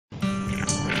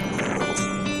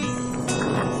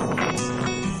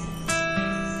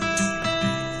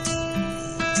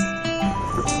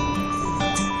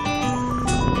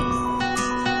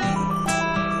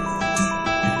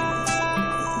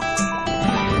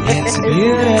It's a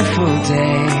beautiful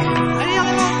day,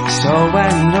 so I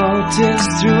notice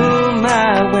through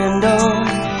my window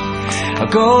a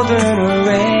golden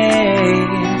array,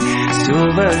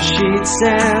 silver sheets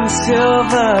and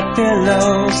silver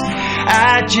pillows.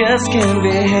 I just can't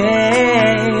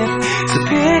behave, so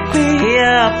pick me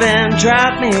up and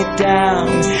drop me down,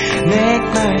 make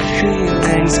my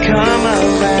feelings come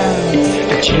around.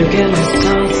 But you give me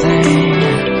something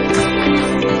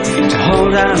to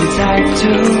hold on tight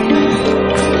to.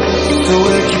 So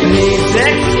would you please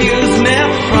excuse me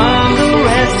from the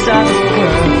rest of the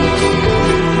world?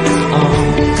 Oh,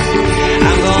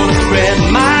 I'm gonna spread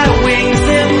my wings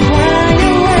and fly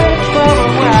away for a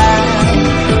while.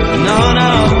 No,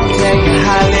 no, take a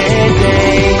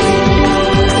holiday.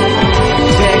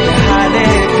 Take a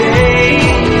holiday.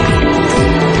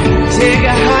 Take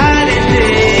a holiday.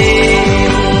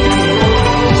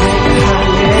 Take a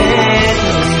holiday.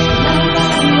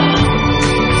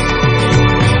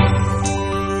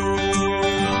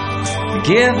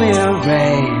 Give me a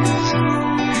raise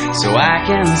so I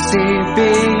can see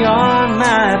beyond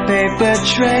my paper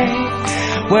tray,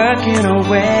 working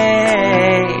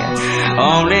away.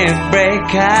 Only break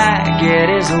I get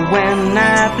is when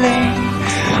I blink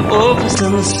over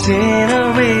some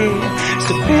scenery.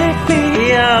 So pick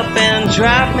me up and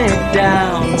drop me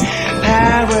down,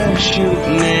 parachute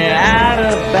me out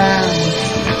of bounds.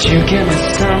 But you give me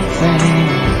something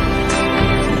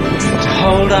to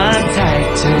hold on tight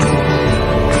to.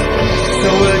 So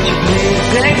would you please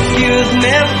excuse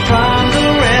me from the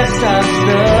rest of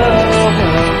the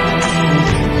world?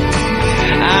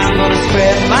 I'm gonna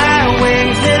spread my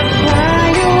wings and fly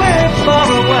away for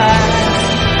a while.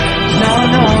 No,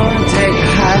 no, take a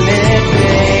holiday.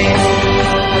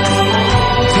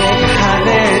 Take a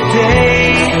holiday.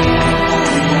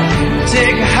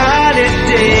 Take a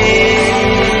holiday.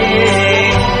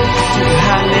 Take a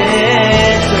holiday.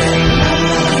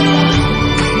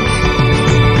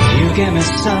 You give me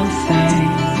something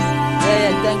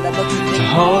to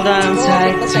hold on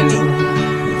tight to.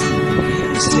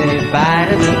 Say bye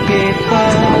to the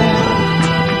people,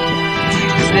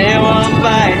 'cause they won't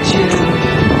bite you.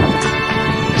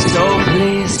 So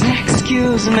please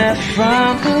excuse me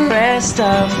from the rest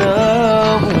of the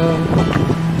world.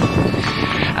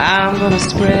 I'm gonna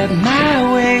spread my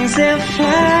wings and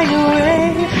fly away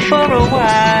for a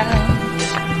while.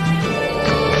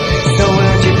 So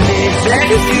would you please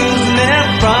excuse me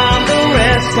from the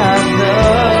rest of the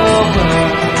world?